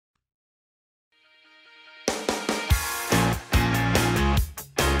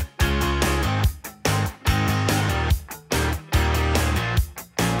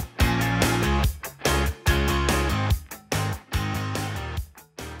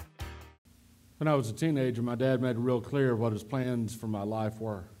When I was a teenager, my dad made it real clear what his plans for my life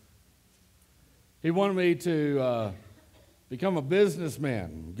were. He wanted me to become a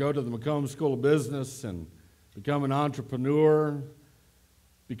businessman, go to the Macomb School of Business and become an entrepreneur,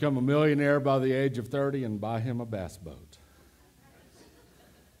 become a millionaire by the age of 30, and buy him a bass boat.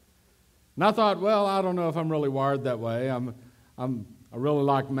 And I thought, well, I don't know if I'm really wired that way. I really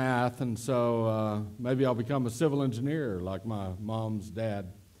like math, and so maybe I'll become a civil engineer like my mom's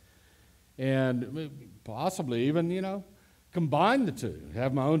dad. And possibly even, combine the two,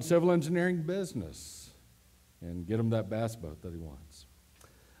 have my own civil engineering business and get him that bass boat that he wants.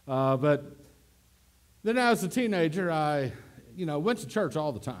 But then as a teenager, I, went to church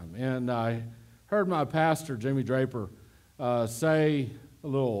all the time. And I heard my pastor, Jimmy Draper, say a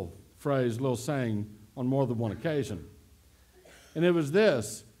little phrase, a little saying on more than one occasion. And it was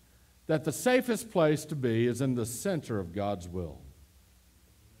this, that the safest place to be is in the center of God's will.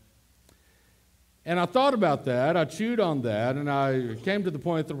 And I thought about that, I chewed on that, and I came to the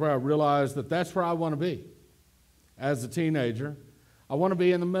point where I realized that that's where I want to be. As a teenager, I want to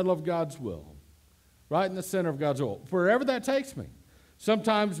be in the middle of God's will, right in the center of God's will, wherever that takes me.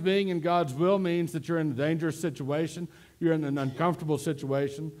 Sometimes being in God's will means that you're in a dangerous situation, you're in an uncomfortable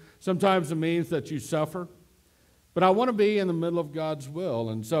situation. Sometimes it means that you suffer. But I want to be in the middle of God's will.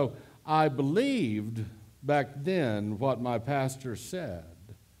 And so I believed back then what my pastor said.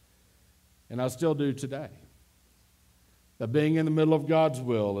 And I still do today. That being in the middle of God's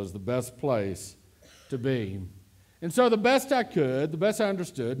will is the best place to be. And so the best I could, the best I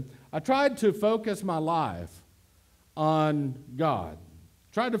understood, I tried to focus my life on God.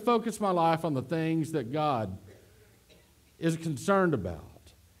 Tried to focus my life on the things that God is concerned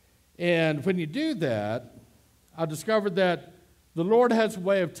about. And when you do that, I discovered that the Lord has a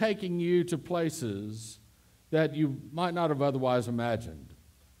way of taking you to places that you might not have otherwise imagined.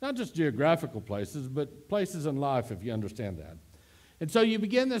 Not just geographical places, but places in life, if you understand that. And so you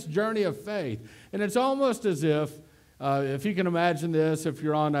begin this journey of faith. And it's almost as if you can imagine this, if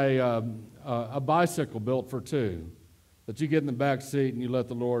you're on a bicycle built for two, that you get in the back seat and you let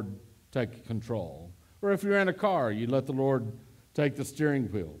the Lord take control. Or if you're in a car, you let the Lord take the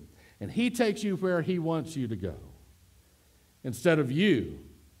steering wheel. And He takes you where He wants you to go, instead of you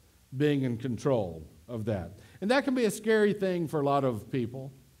being in control of that. And that can be a scary thing for a lot of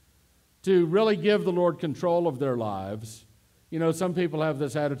people, to really give the Lord control of their lives. Some people have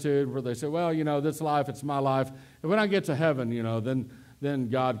this attitude where they say, well, this life, it's my life. And when I get to heaven, then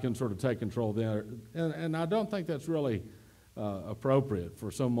God can sort of take control there. And I don't think that's really appropriate for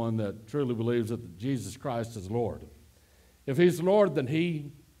someone that truly believes that Jesus Christ is Lord. If He's Lord, then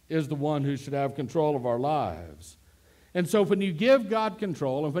He is the one who should have control of our lives. And so when you give God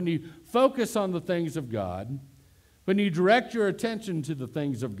control and when you focus on the things of God, when you direct your attention to the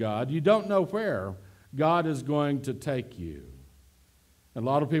things of God, you don't know where God is going to take you. And a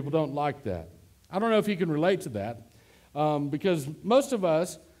lot of people don't like that. I don't know if you can relate to that, because most of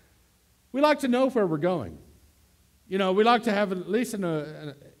us, we like to know where we're going. We like to have, at least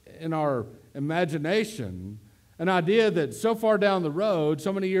in our imagination, an idea that so far down the road,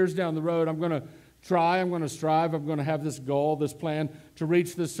 so many years down the road, I'm going to try, I'm going to strive, I'm going to have this goal, this plan to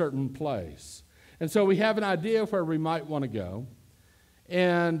reach this certain place. And so we have an idea of where we might want to go.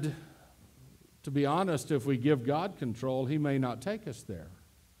 And to be honest, if we give God control, He may not take us there.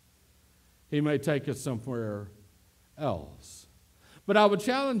 He may take us somewhere else. But I would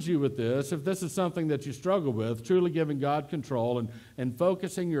challenge you with this, if this is something that you struggle with, truly giving God control and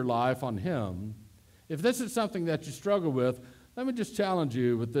focusing your life on Him, if this is something that you struggle with, let me just challenge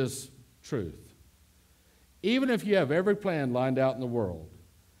you with this truth. Even if you have every plan lined out in the world,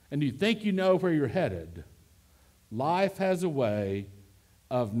 and you think you know where you're headed, life has a way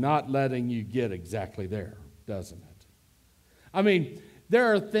of not letting you get exactly there, doesn't it? I mean,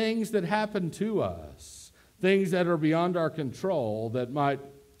 there are things that happen to us, things that are beyond our control that might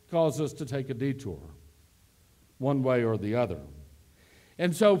cause us to take a detour, one way or the other.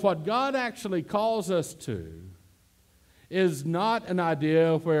 And so what God actually calls us to is not an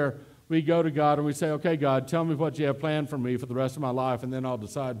idea where we go to God and we say, okay, God, tell me what you have planned for me for the rest of my life, and then I'll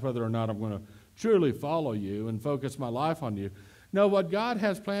decide whether or not I'm going to truly follow you and focus my life on you. No, what God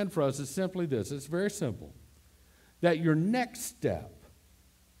has planned for us is simply this. It's very simple. That your next step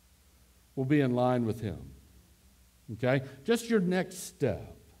will be in line with Him. Okay? Just your next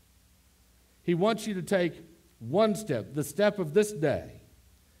step. He wants you to take one step, the step of this day,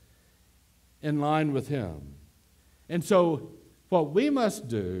 in line with Him. And so what we must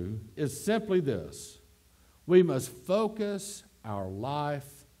do is simply this. We must focus our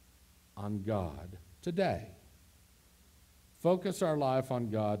life on God today. Focus our life on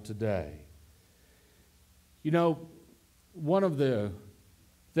God today. You know, one of the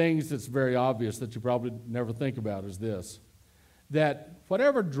things that's very obvious that you probably never think about is this, that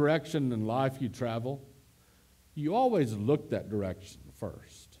whatever direction in life you travel, you always look that direction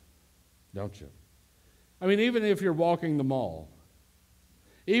first, don't you? I mean, even if you're walking the mall,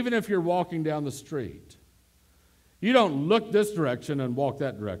 even if you're walking down the street, you don't look this direction and walk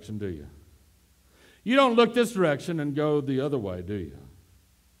that direction, do you? You don't look this direction and go the other way, do you?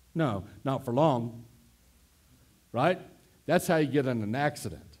 No, not for long, right? That's how you get in an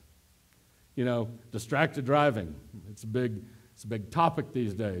accident. You know, distracted driving. It's a big topic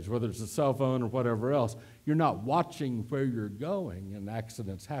these days, whether it's a cell phone or whatever else. You're not watching where you're going, and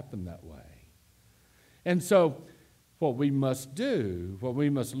accidents happen that way. And so what we must do, what we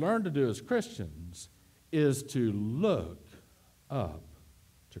must learn to do as Christians, is to look up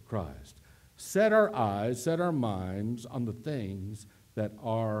to Christ. Set our eyes, set our minds on the things that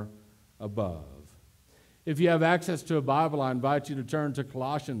are above. If you have access to a Bible, I invite you to turn to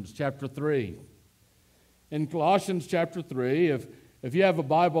Colossians chapter 3. In Colossians chapter 3, if you have a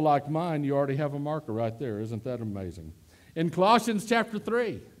Bible like mine, you already have a marker right there. Isn't that amazing? In Colossians chapter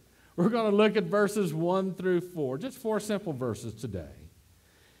 3, we're going to look at verses 1 through 4, just 4 simple verses today.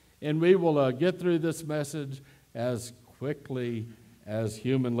 And we will get through this message as quickly as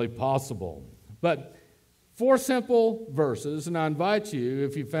humanly possible. But 4 simple verses, and I invite you,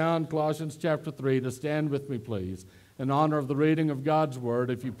 if you found Colossians chapter 3, to stand with me, please, in honor of the reading of God's Word.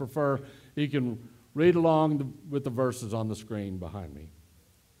 If you prefer, you can read along with the verses on the screen behind me.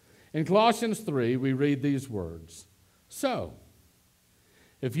 In Colossians 3, we read these words. So,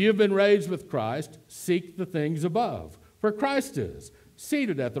 if you have been raised with Christ, seek the things above, where Christ is,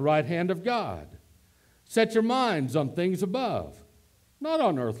 seated at the right hand of God. Set your minds on things above, not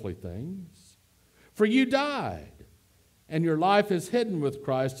on earthly things. For you died, and your life is hidden with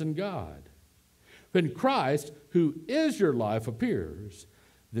Christ in God. When Christ, who is your life, appears,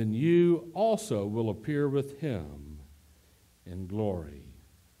 then you also will appear with him in glory.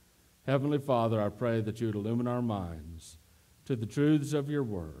 Heavenly Father, I pray that you would illumine our minds to the truths of your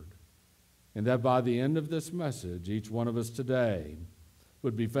word, and that by the end of this message, each one of us today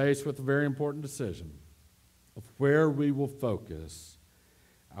would be faced with a very important decision of where we will focus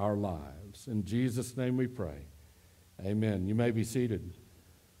our lives. In Jesus' name we pray. Amen. You may be seated.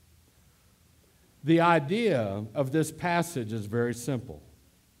 The idea of this passage is very simple.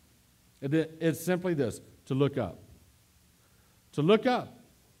 It's simply this, to look up. To look up.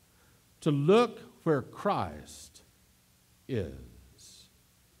 To look where Christ is.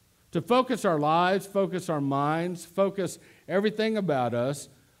 To focus our lives, focus our minds, focus everything about us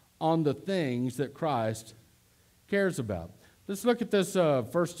on the things that Christ cares about. Let's look at this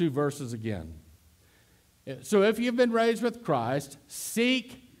first 2 verses again. So if you've been raised with Christ,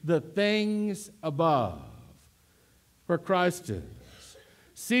 seek the things above, where Christ is,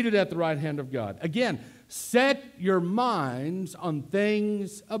 seated at the right hand of God. Again, set your minds on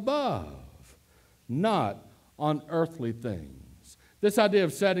things above, not on earthly things. This idea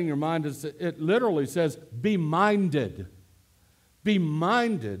of setting your mind, it literally says, be minded. Be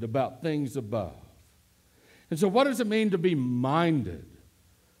minded about things above. And so what does it mean to be minded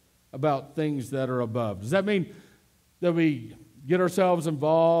about things that are above? Does that mean that we get ourselves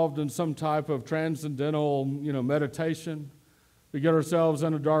involved in some type of transcendental, meditation? We get ourselves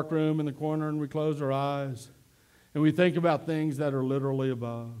in a dark room in the corner and we close our eyes and we think about things that are literally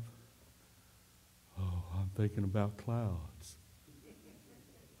above. Oh, I'm thinking about clouds.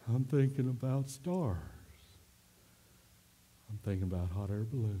 I'm thinking about stars. I'm thinking about hot air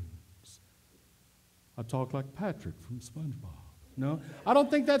balloons. I talk like Patrick from SpongeBob. No, I don't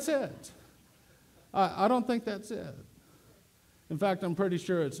think that's it. I don't think that's it. In fact, I'm pretty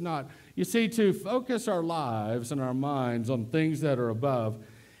sure it's not. You see, to focus our lives and our minds on things that are above,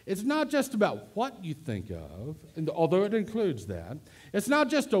 it's not just about what you think of, and although it includes that. It's not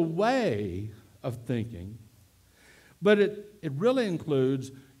just a way of thinking, but it really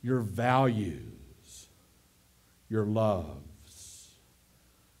includes your values, your loves,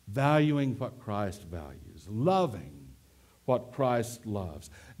 valuing what Christ values, loving what Christ loves,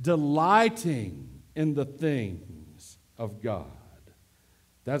 delighting in the things of God.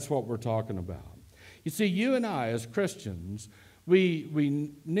 That's what we're talking about. You see, you and I as Christians, we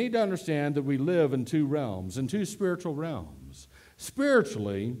need to understand that we live in 2 realms, in 2 spiritual realms.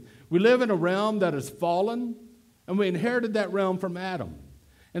 Spiritually, we live in a realm that is fallen, and we inherited that realm from Adam.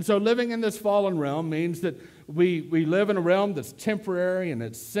 And so living in this fallen realm means that we live in a realm that's temporary, and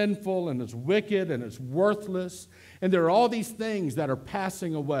it's sinful, and it's wicked, and it's worthless, and there are all these things that are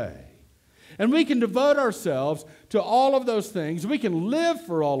passing away. And we can devote ourselves to all of those things. We can live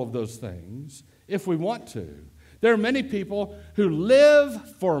for all of those things if we want to. There are many people who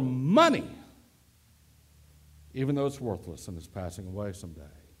live for money, even though it's worthless and is passing away someday.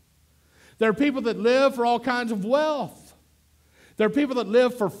 There are people that live for all kinds of wealth. There are people that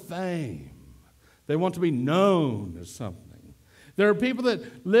live for fame. They want to be known as something. There are people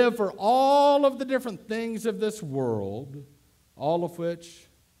that live for all of the different things of this world, all of which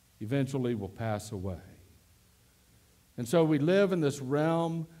eventually will pass away. And so we live in this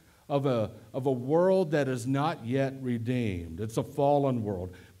realm of a world that is not yet redeemed. It's a fallen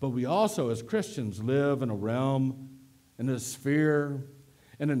world. But we also, as Christians, live in a realm, in a sphere,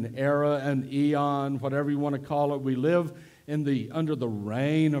 in an era, an eon, whatever you want to call it. We live under the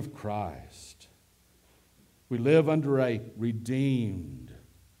reign of Christ. We live under a redeemed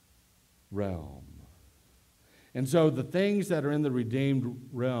realm. And so the things that are in the redeemed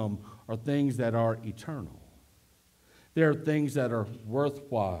realm are things that are eternal. They're things that are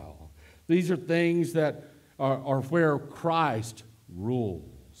worthwhile. These are things that are where Christ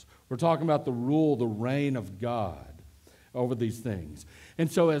rules. We're talking about the reign of God over these things.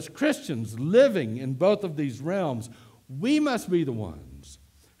 And so as Christians living in both of these realms, we must be the ones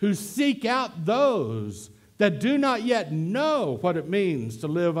who seek out those that do not yet know what it means to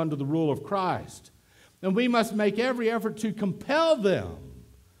live under the rule of Christ. And we must make every effort to compel them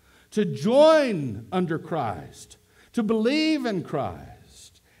to join under Christ, to believe in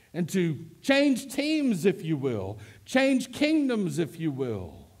Christ, and to change teams, if you will, change kingdoms, if you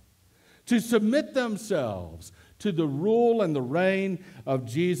will, to submit themselves to the rule and the reign of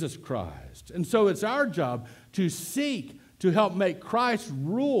Jesus Christ. And so it's our job to seek to help make Christ's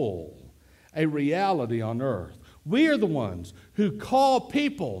rule a reality on earth. We are the ones who call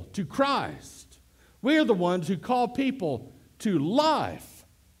people to Christ. We are the ones who call people to life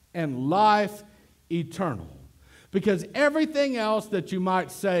and life eternal. Because everything else that you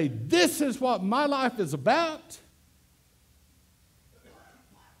might say, this is what my life is about,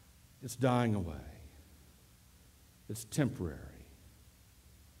 it's dying away. It's temporary.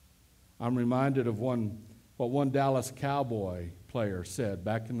 I'm reminded of what one Dallas Cowboy player said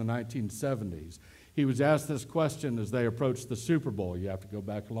back in the 1970s. He was asked this question as they approached the Super Bowl. You have to go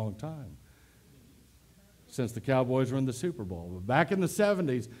back a long time since the Cowboys were in the Super Bowl. But back in the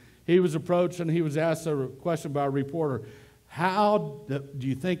 70s, he was approached and he was asked a question by a reporter, how do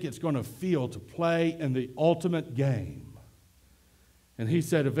you think it's going to feel to play in the ultimate game? And he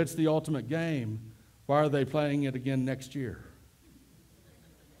said, if it's the ultimate game, why are they playing it again next year?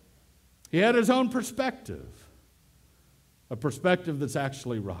 He had his own perspective, a perspective that's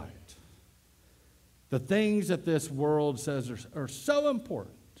actually right. The things that this world says are so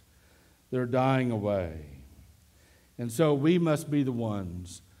important, they're dying away. And so we must be the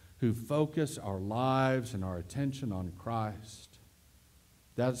ones who focus our lives and our attention on Christ.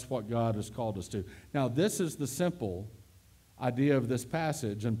 That's what God has called us to. Now, this is the simple idea of this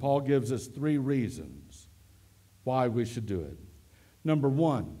passage, and Paul gives us 3 reasons why we should do it.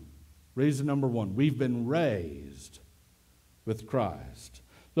 Reason number one, we've been raised with Christ.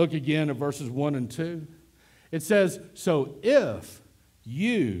 Look again at verses 1 and 2. It says, so if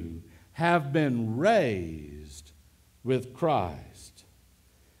you have been raised with Christ,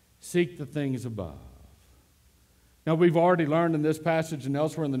 seek the things above. Now, we've already learned in this passage and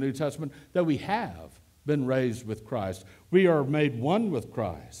elsewhere in the New Testament that we have been raised with Christ. We are made one with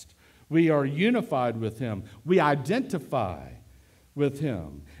Christ. We are unified with Him. We identify with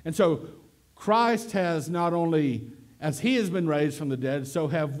Him. And so Christ has not only, as He has been raised from the dead, so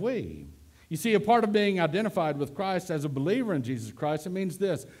have we. You see, a part of being identified with Christ as a believer in Jesus Christ, it means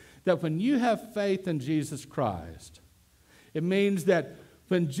this, that when you have faith in Jesus Christ, it means that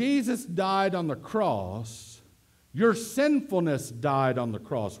when Jesus died on the cross, your sinfulness died on the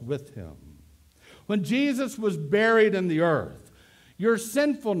cross with Him. When Jesus was buried in the earth, your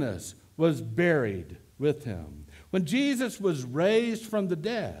sinfulness was buried with Him. When Jesus was raised from the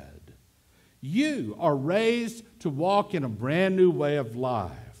dead, you are raised to walk in a brand new way of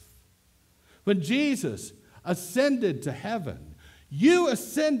life. When Jesus ascended to heaven, you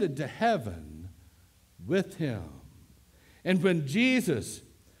ascended to heaven with Him. And when Jesus,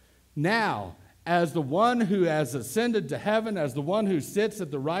 now, as the one who has ascended to heaven, as the one who sits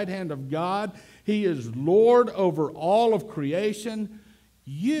at the right hand of God, He is Lord over all of creation,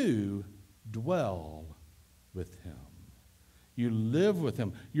 you dwell with Him. You live with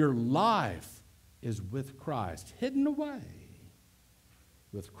Him. Your life is with Christ, hidden away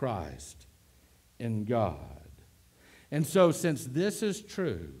with Christ in God. And so since this is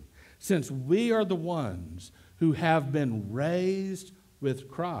true, since we are the ones who have been raised with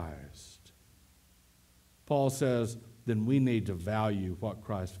Christ, Paul says, then we need to value what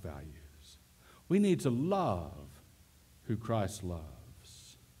Christ values. We need to love who Christ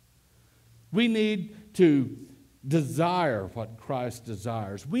loves. We need to desire what Christ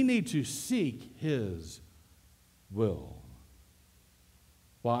desires. We need to seek His will.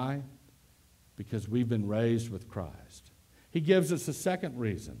 Why? Because we've been raised with Christ. He gives us a second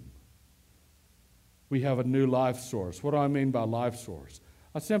reason. We have a new life source. What do I mean by life source?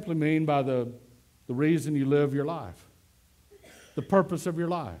 I simply mean by the reason you live your life, the purpose of your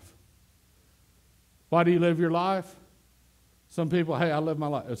life. Why do you live your life? Some people, hey, I live my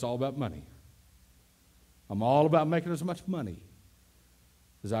life. It's all about money. I'm all about making as much money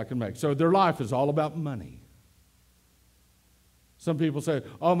as I can make. So their life is all about money. Some people say,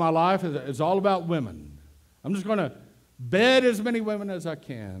 oh, my life is all about women. I'm just going to bed as many women as I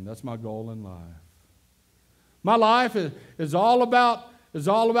can. That's my goal in life. My life is all about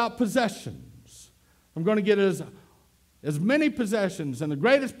possessions. I'm going to get as many possessions and the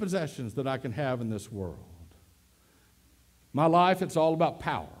greatest possessions that I can have in this world. My life, it's all about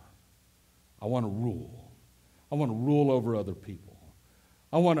power. I want to rule. I want to rule over other people.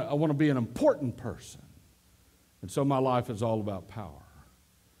 I want to be an important person. And so my life is all about power.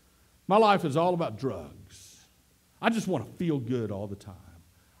 My life is all about drugs. I just want to feel good all the time.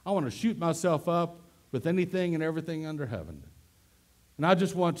 I want to shoot myself up with anything and everything under heaven. And I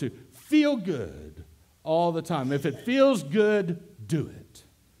just want to feel good all the time. If it feels good, do it.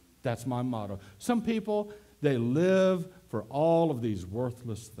 That's my motto. Some people, they live for all of these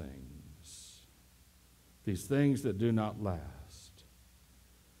worthless things, these things that do not last.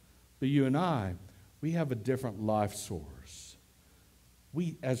 But you and I, we have a different life source.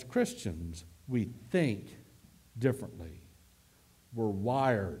 We, as Christians, we think differently. We're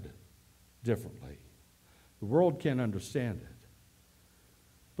wired differently. The world can't understand it.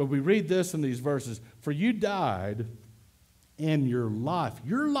 But we read this in these verses, for you died, and your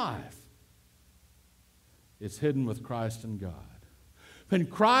life is hidden with Christ in God. When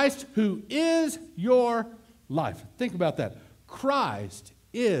Christ, who is your life, think about that. Christ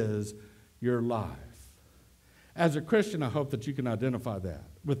is your life. As a Christian, I hope that you can identify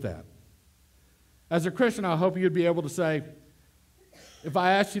with that. As a Christian, I hope you'd be able to say, if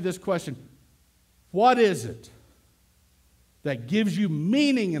I ask you this question, what is it that gives you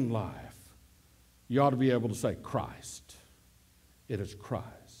meaning in life? You ought to be able to say, Christ. It is Christ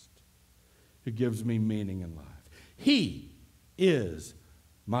who gives me meaning in life. He is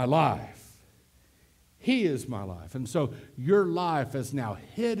my life. He is my life. And so your life is now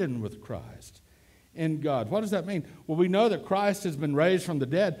hidden with Christ in God. What does that mean? Well, we know that Christ has been raised from the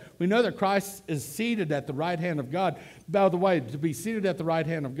dead. We know that Christ is seated at the right hand of God. By the way, to be seated at the right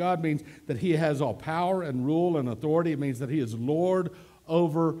hand of God means that He has all power and rule and authority. It means that He is Lord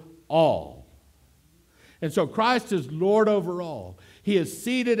over all. And so Christ is Lord over all. He is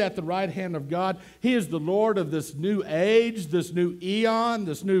seated at the right hand of God. He is the Lord of this new age, this new eon,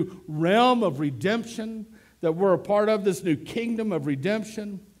 this new realm of redemption that we're a part of, this new kingdom of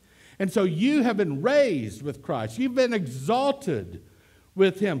redemption. And so you have been raised with Christ. You've been exalted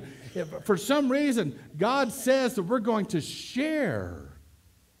with Him. If for some reason, God says that we're going to share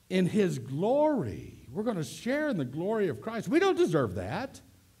in His glory. We're going to share in the glory of Christ. We don't deserve that.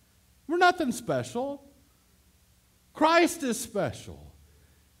 We're nothing special. Christ is special.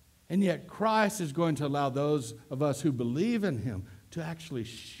 And yet Christ is going to allow those of us who believe in Him to actually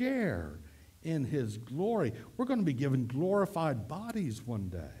share in His glory. We're going to be given glorified bodies one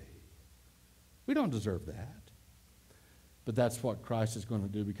day. We don't deserve that. But that's what Christ is going to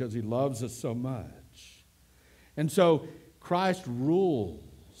do because He loves us so much. And so Christ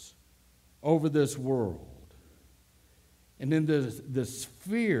rules over this world. And in this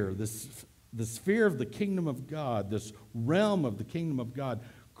sphere, the sphere of the kingdom of God, this realm of the kingdom of God,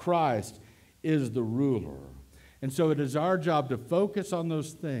 Christ is the ruler. And so it is our job to focus on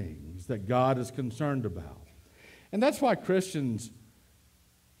those things that God is concerned about. And that's why Christians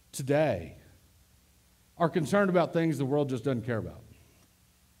today are concerned about things the world just doesn't care about.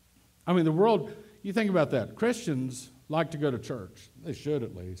 I mean, the world, you think about that. Christians like to go to church. They should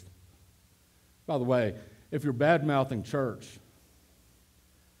at least. By the way, if you're bad-mouthing church,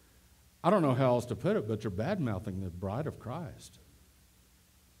 I don't know how else to put it, but you're bad-mouthing the bride of Christ.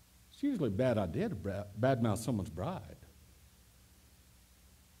 It's usually a bad idea to bad-mouth someone's bride,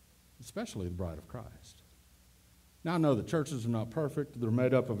 especially the bride of Christ. Now, I know that churches are not perfect. They're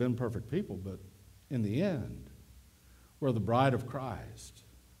made up of imperfect people, but in the end, we're the bride of Christ,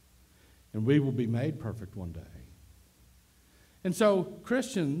 and we will be made perfect one day. And so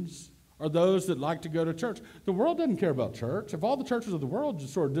Christians are those that like to go to church. The world doesn't care about church. If all the churches of the world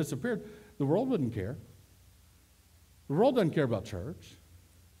just sort of disappeared, the world wouldn't care. The world doesn't care about church.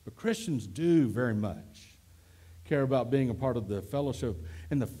 But Christians do very much care about being a part of the fellowship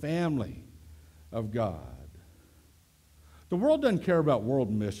and the family of God. The world doesn't care about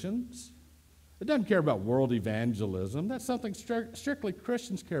world missions. It doesn't care about world evangelism. That's something strictly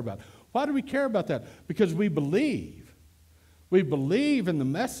Christians care about. Why do we care about that? Because we believe. We believe in the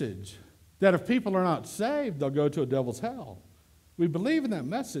message that if people are not saved, they'll go to a devil's hell. We believe in that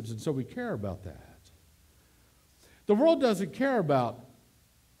message, and so we care about that. The world doesn't care about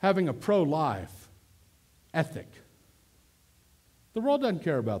having a pro-life ethic. The world doesn't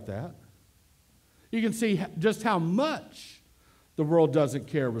care about that. You can see just how much the world doesn't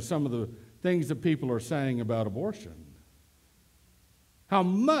care with some of the things that people are saying about abortion. How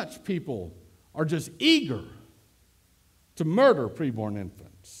much people are just eager to murder preborn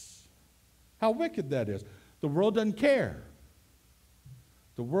infants. How wicked that is. The world doesn't care.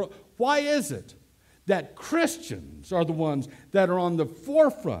 Why is it that Christians are the ones that are on the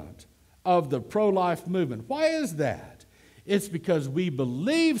forefront of the pro-life movement? Why is that? It's because we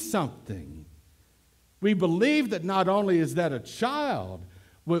believe something. We believe that not only is that a child,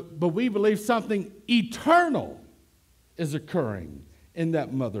 but we believe something eternal is occurring in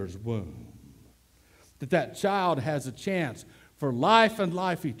that mother's womb. That child has a chance for life and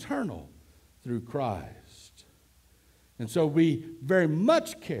life eternal through Christ. And so we very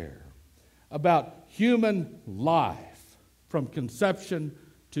much care about human life from conception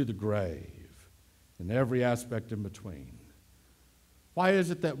to the grave and every aspect in between. Why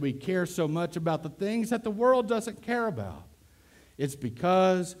is it that we care so much about the things that the world doesn't care about? It's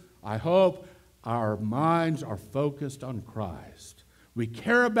because, I hope, our minds are focused on Christ. We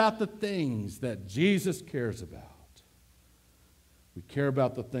care about the things that Jesus cares about. We care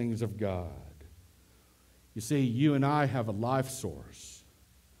about the things of God. You see, you and I have a life source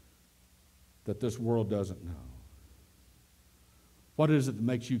that this world doesn't know. What is it that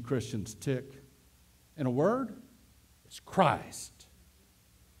makes you Christians tick? In a word, it's Christ.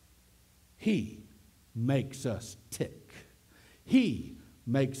 He makes us tick. He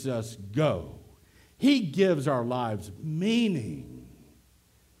makes us go. He gives our lives meaning.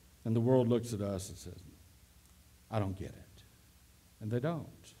 And the world looks at us and says, I don't get it. And they don't.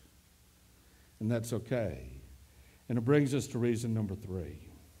 And that's okay. And it brings us to reason number 3.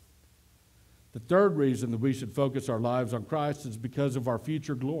 The third reason that we should focus our lives on Christ is because of our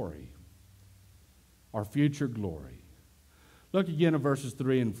future glory. Our future glory. Look again at verses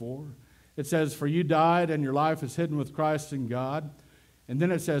 3 and 4. It says, for you died and your life is hidden with Christ in God. And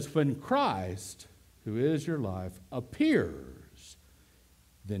then it says, when Christ, who is your life, appears,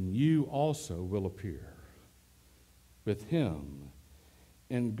 then you also will appear with him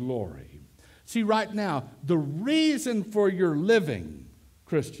in glory. See, right now, the reason for your living,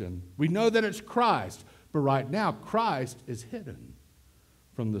 Christian, we know that it's Christ, but right now, Christ is hidden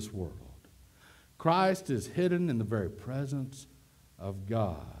from this world. Christ is hidden in the very presence of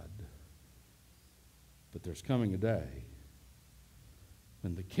God. But there's coming a day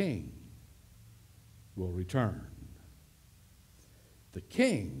when the King will return. The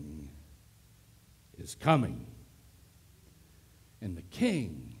King is coming. And the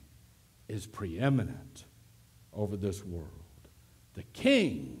King is preeminent over this world. The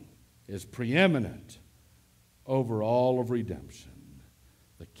King is preeminent over all of redemption.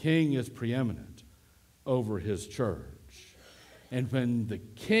 The King is preeminent over his church. And when the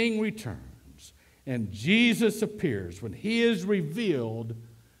King returns and Jesus appears, when he is revealed,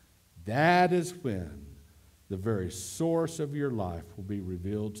 that is when the very source of your life will be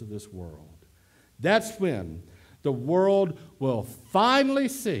revealed to this world. That's when the world will finally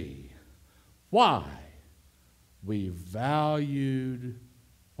see why we valued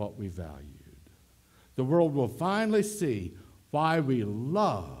what we valued. The world will finally see why we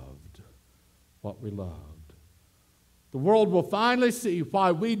loved what we loved. The world will finally see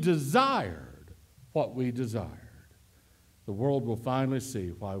why we desired what we desired. The world will finally see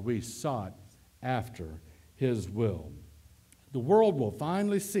why we sought after his will. The world will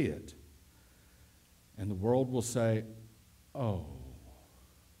finally see it, and the world will say, oh,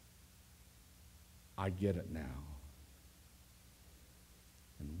 I get it now.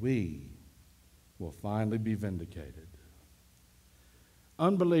 And we will finally be vindicated.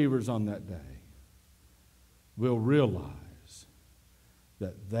 Unbelievers on that day will realize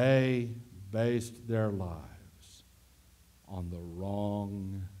that they based their lives on the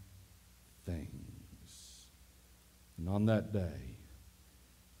wrong things. And on that day,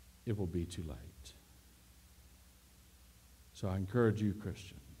 it will be too late. So I encourage you,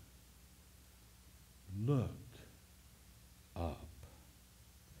 Christian, look up.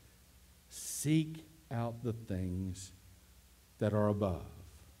 Seek out the things that are above.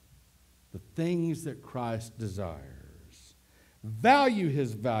 the things that Christ desires. Value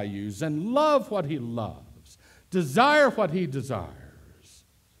his values and love what he loves. Desire what he desires.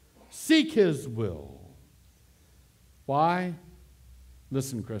 Seek his will. Why?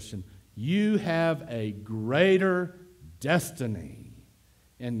 Listen, Christian, you have a greater destiny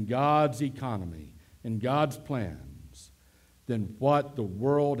in God's economy, in God's plans, than what the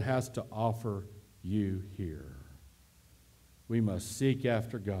world has to offer you here. We must seek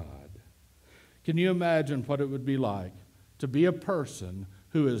after God. Can you imagine what it would be like to be a person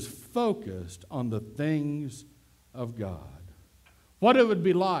who is focused on the things of God? What it would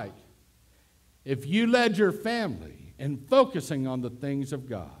be like if you led your family in focusing on the things of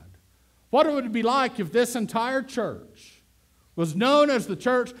God. What it would be like if this entire church was known as the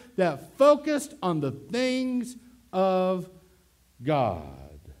church that focused on the things of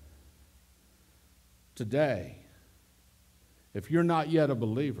God. Today, if you're not yet a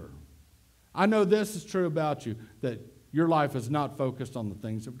believer, I know this is true about you, that your life is not focused on the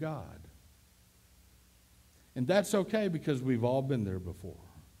things of God. And that's okay because we've all been there before.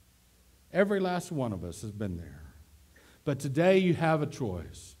 Every last one of us has been there. But today you have a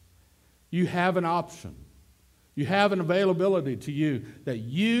choice. You have an option. You have an availability to you that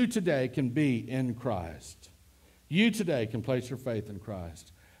you today can be in Christ. You today can place your faith in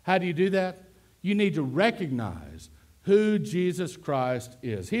Christ. How do you do that? You need to recognize who Jesus Christ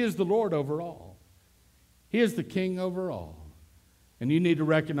is. He is the Lord over all. He is the King over all. And you need to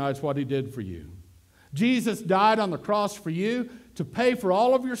recognize what he did for you. Jesus died on the cross for you to pay for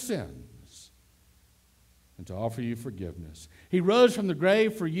all of your sins and to offer you forgiveness. He rose from the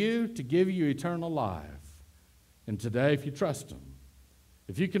grave for you to give you eternal life. And today, if you trust him,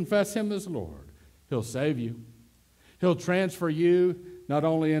 if you confess him as Lord, he'll save you. He'll transfer you not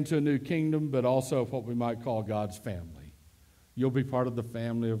only into a new kingdom, but also what we might call God's family. You'll be part of the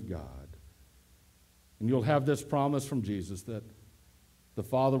family of God. And you'll have this promise from Jesus that the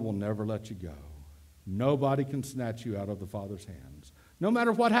Father will never let you go. Nobody can snatch you out of the Father's hands. No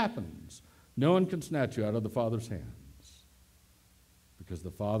matter what happens, no one can snatch you out of the Father's hands. Because the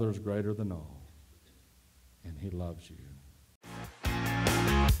Father is greater than all. And he loves you.